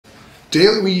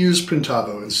Daily, we use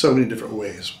Printavo in so many different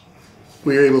ways.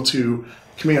 We are able to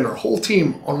command our whole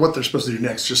team on what they're supposed to do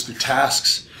next, just through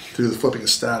tasks, through the flipping of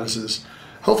statuses.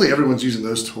 Hopefully everyone's using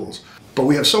those tools. But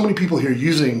we have so many people here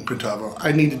using Printavo,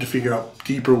 I needed to figure out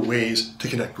deeper ways to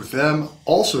connect with them.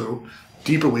 Also,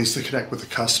 deeper ways to connect with the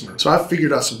customer. So I've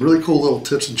figured out some really cool little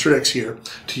tips and tricks here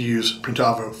to use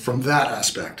Printavo from that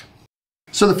aspect.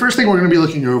 So the first thing we're going to be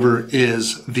looking over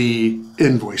is the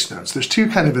invoice notes. There's two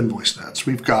kinds of invoice notes.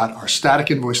 We've got our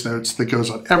static invoice notes that goes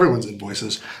on everyone's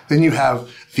invoices. Then you have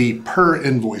the per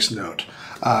invoice note.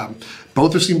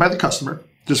 Both are seen by the customer.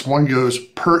 Just one goes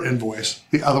per invoice.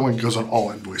 The other one goes on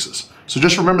all invoices. So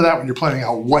just remember that when you're planning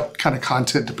out what kind of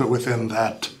content to put within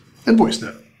that invoice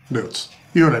notes.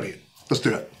 You know what I mean? Let's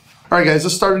do it. All right, guys,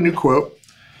 let's start a new quote.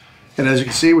 And as you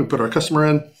can see, we put our customer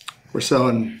in. We're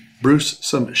selling Bruce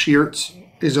some shirts.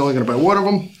 He's only going to buy one of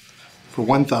them for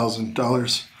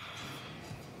 $1,000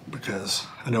 because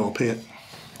I know he'll pay it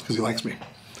because he likes me.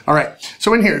 All right,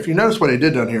 so in here, if you notice what I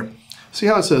did down here, see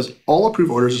how it says all approved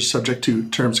orders are subject to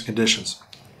terms and conditions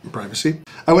and privacy.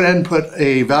 I went ahead and put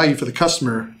a value for the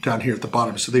customer down here at the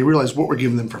bottom so they realize what we're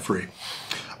giving them for free.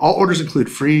 All orders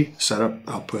include free setup,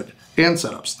 output, and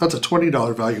setups. That's a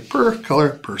 $20 value per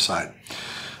color per side.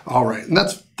 All right, and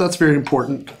that's very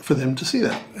important for them to see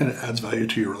that, and it adds value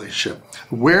to your relationship.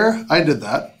 Where I did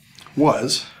that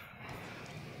was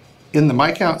in the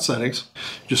My Account settings.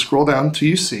 Just scroll down until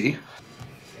you see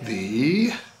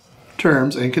the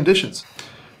terms and conditions.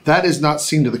 That is not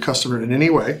seen to the customer in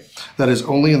any way. That is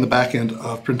only in the back end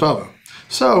of Printavo.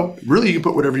 So really you can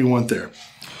put whatever you want there.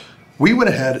 We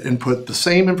went ahead and put the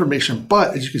same information,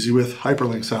 but as you can see with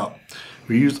hyperlinks out.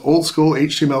 We used old school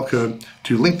HTML code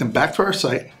to link them back to our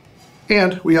site,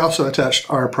 and we also attached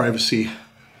our privacy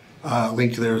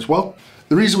link there as well.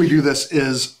 The reason we do this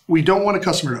is we don't want a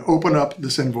customer to open up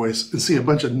this invoice and see a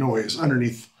bunch of noise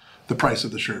underneath the price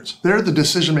of the shirts. They're the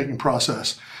decision-making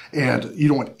process, and you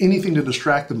don't want anything to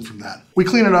distract them from that. We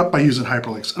clean it up by using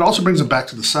hyperlinks. It also brings them back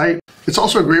to the site. It's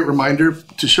also a great reminder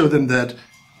to show them that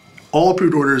all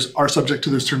approved orders are subject to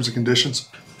those terms and conditions.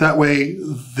 That way,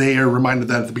 they are reminded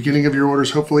that at the beginning of your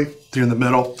orders, hopefully, they're in the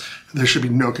middle. There should be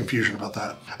no confusion about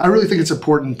that. I really think it's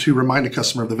important to remind a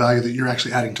customer of the value that you're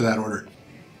actually adding to that order.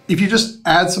 If you just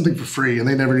add something for free and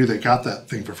they never knew they got that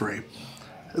thing for free,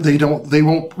 they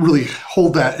won't really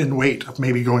hold that in weight of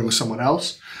maybe going with someone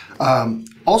else.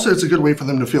 Also, it's a good way for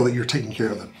them to feel that you're taking care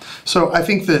of them. So I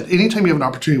think that anytime you have an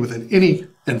opportunity within any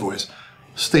invoice,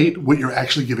 state what you're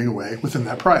actually giving away within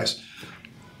that price.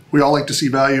 We all like to see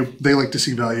value. They like to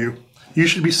see value. You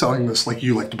should be selling this like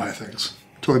you like to buy things.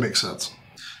 Totally makes sense.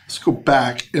 Let's go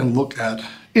back and look at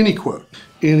any quote,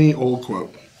 any old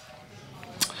quote.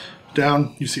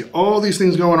 Down, you see all these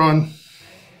things going on,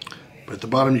 but at the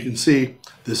bottom you can see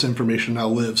this information now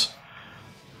lives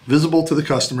visible to the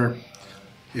customer.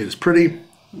 It is pretty,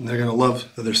 and they're gonna love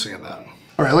that they're seeing that.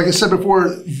 All right, like I said before,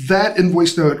 that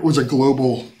invoice note was a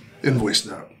global invoice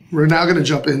note. We're now gonna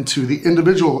jump into the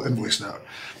individual invoice note.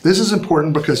 This is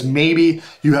important because maybe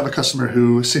you have a customer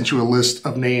who sent you a list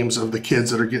of names of the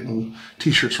kids that are getting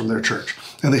t-shirts from their church,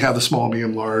 and they have the small,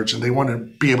 medium, large, and they want to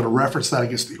be able to reference that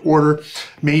against the order.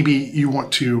 Maybe you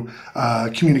want to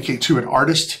communicate to an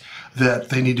artist that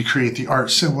they need to create the art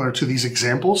similar to these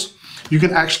examples. You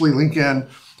can actually link in,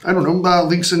 I don't know,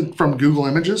 links in from Google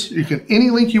Images. You can, any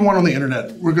link you want on the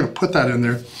internet, we're going to put that in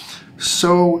there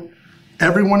so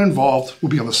everyone involved will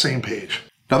be on the same page.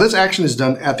 Now this action is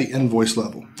done at the invoice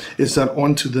level. It's done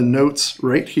onto the notes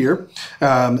right here.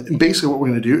 And basically what we're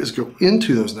going to do is go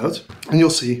into those notes, and you'll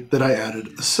see that I added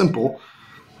a simple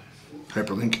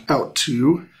hyperlink out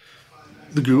to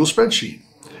the Google spreadsheet.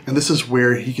 And this is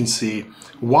where you can see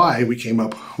why we came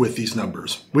up with these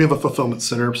numbers. We have a fulfillment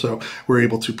center, so we're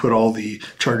able to put all the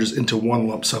charges into one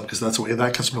lump sum because that's the way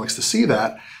that customer likes to see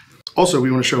that. Also,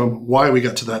 we want to show them why we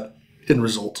got to that end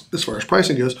result as far as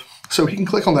pricing goes. So he can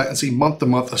click on that and see month to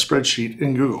month a spreadsheet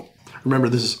in Google. Remember,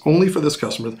 this is only for this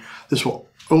customer. This will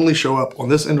only show up on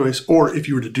this invoice or if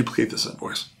you were to duplicate this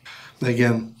invoice. And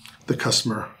again, the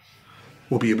customer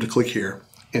will be able to click here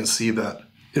and see that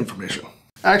information.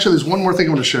 Actually, there's one more thing I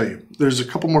want to show you. There's a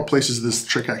couple more places this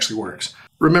trick actually works.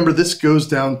 Remember, this goes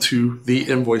down to the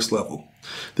invoice level.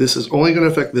 This is only going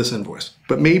to affect this invoice,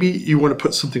 but maybe you want to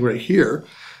put something right here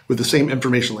with the same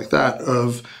information like that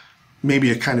of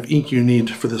maybe a kind of ink you need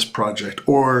for this project,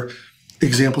 or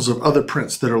examples of other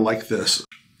prints that are like this.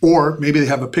 Or maybe they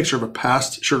have a picture of a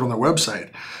past shirt on their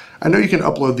website. I know you can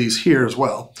upload these here as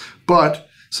well, but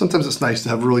sometimes it's nice to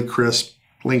have really crisp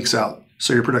links out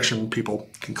so your production people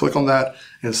can click on that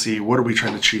and see what are we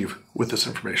trying to achieve with this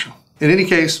information. In any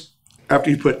case,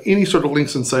 after you put any sort of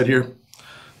links inside here,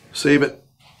 save it,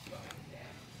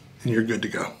 and you're good to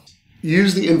go.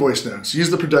 Use the invoice notes, use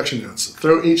the production notes,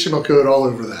 throw HTML code all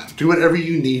over that. Do whatever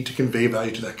you need to convey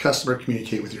value to that customer,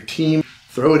 communicate with your team,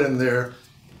 throw it in there.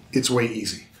 It's way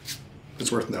easy.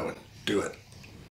 It's worth knowing. Do it.